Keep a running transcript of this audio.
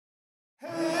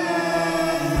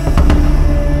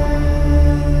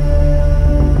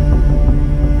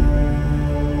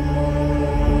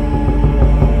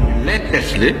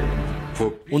immediately.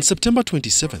 On September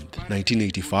 27,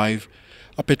 1985,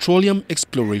 a Petroleum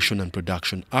Exploration and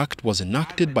Production Act was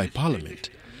enacted by Parliament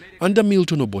under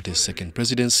Milton Obote's second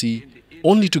presidency,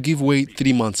 only to give way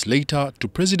 3 months later to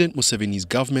President Museveni's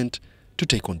government to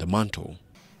take on the mantle.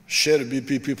 Shell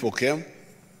BP people came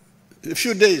a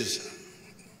few days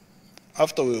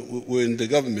after we were in the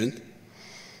government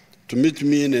to meet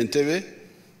me in Entebbe,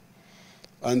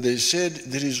 and they said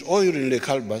there is oil in the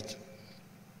Albert.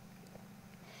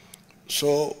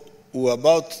 So we were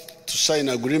about to sign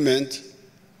an agreement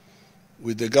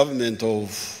with the government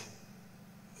of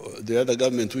the other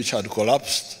government which had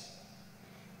collapsed.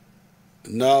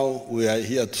 Now we are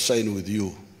here to sign with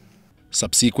you.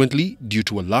 Subsequently, due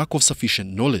to a lack of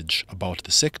sufficient knowledge about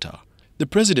the sector, the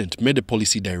President made a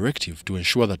policy directive to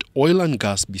ensure that oil and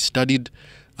gas be studied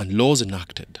and laws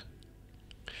enacted.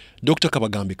 Dr.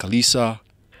 Kabagambe Kalisa,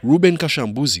 Ruben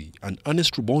Kashambuzi and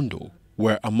Ernest Rubondo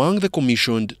were among the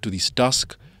commissioned to this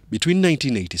task between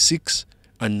 1986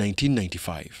 and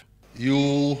 1995.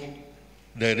 You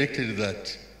directed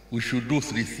that we should do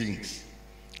 3 things.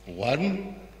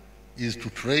 One is to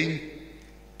train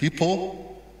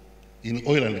people in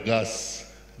oil and gas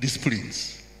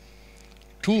disciplines.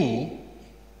 2,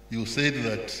 you said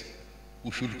that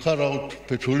we should carry out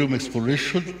petroleum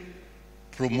exploration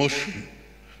promotion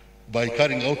by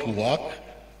carrying out work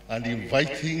and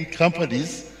inviting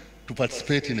companies to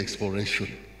participate in exploration.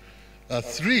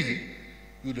 3,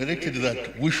 you directed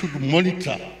that we should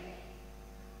monitor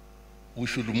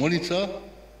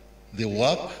the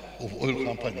work of oil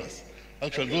companies.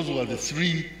 Actually, those were the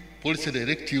 3 policy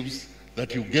directives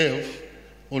that you gave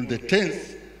on the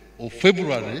 10th of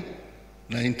February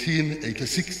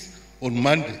 1986, on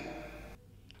Monday.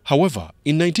 However,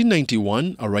 in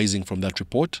 1991, arising from that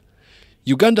report,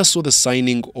 Uganda saw the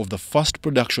signing of the first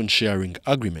production sharing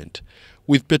agreement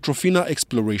with Petrofina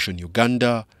Exploration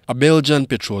Uganda, a Belgian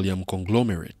petroleum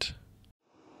conglomerate.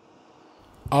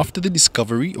 After the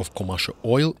discovery of commercial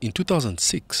oil in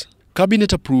 2006,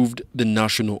 Cabinet approved the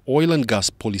National Oil and Gas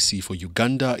Policy for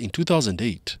Uganda in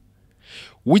 2008,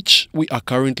 which we are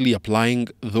currently applying,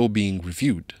 though being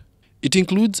reviewed. It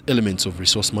includes elements of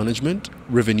resource management,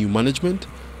 revenue management,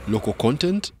 local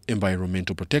content,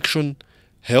 environmental protection,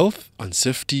 health and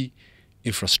safety,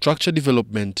 infrastructure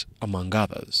development, among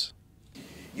others.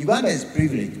 Uganda is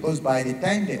privileged because by the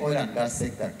time the oil and gas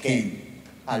sector came,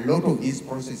 a lot of these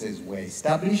processes were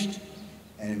established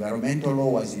and environmental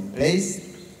law was in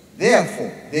place.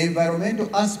 Therefore, the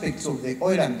environmental aspects of the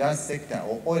oil and gas sector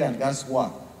or oil and gas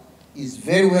work is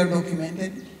very well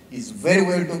documented, is very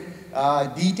well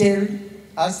detailed.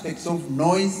 Aspects of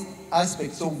noise,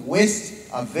 aspects of waste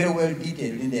are very well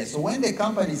detailed in there. So when the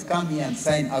companies come here and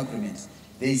sign agreements,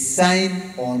 they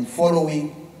sign on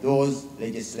following those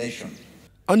legislation.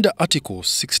 Under Article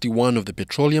 61 of the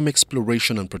Petroleum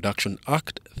Exploration and Production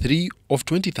Act 3 of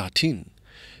 2013,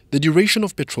 the duration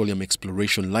of petroleum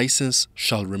exploration license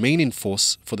shall remain in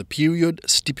force for the period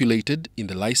stipulated in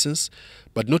the license,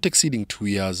 but not exceeding 2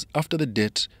 years after the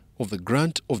date of the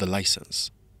grant of the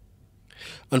license,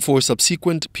 and for a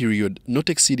subsequent period not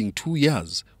exceeding 2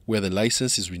 years where the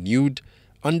license is renewed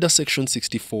under Section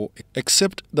 64,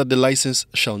 except that the license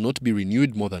shall not be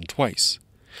renewed more than twice,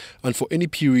 and for any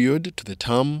period to the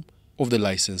term of the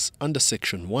license under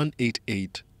Section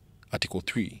 188, Article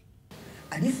 3.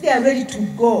 And if they are ready to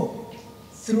go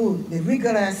through the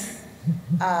rigorous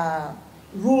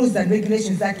rules and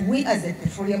regulations that we as the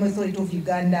Petroleum Authority of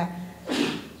Uganda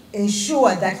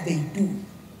ensure that they do,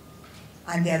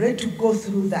 and they are ready to go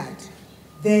through that,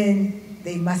 then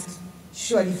they must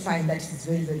surely find that it is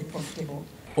very, very profitable.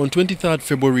 On 23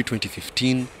 February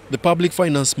 2015, the Public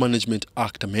Finance Management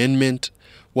Act amendment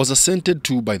was assented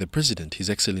to by the President, His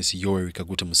Excellency Yoweri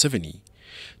Kaguta Museveni,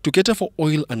 to cater for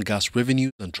oil and gas revenue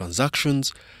and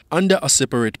transactions under a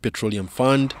separate petroleum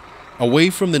fund away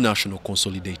from the National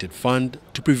Consolidated Fund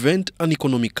to prevent an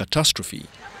economic catastrophe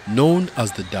known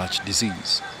as the Dutch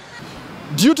disease.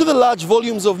 Due to the large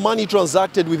volumes of money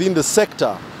transacted within the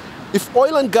sector, if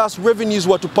oil and gas revenues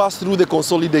were to pass through the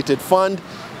Consolidated Fund,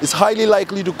 it's highly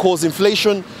likely to cause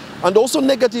inflation and also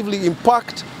negatively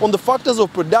impact on the factors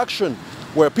of production,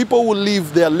 where people will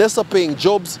leave their lesser paying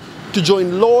jobs to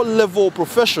join low-level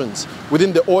professions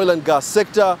within the oil and gas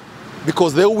sector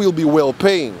because they will be well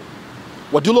paying.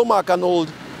 Wadulo Mark Arnold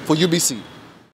for UBC.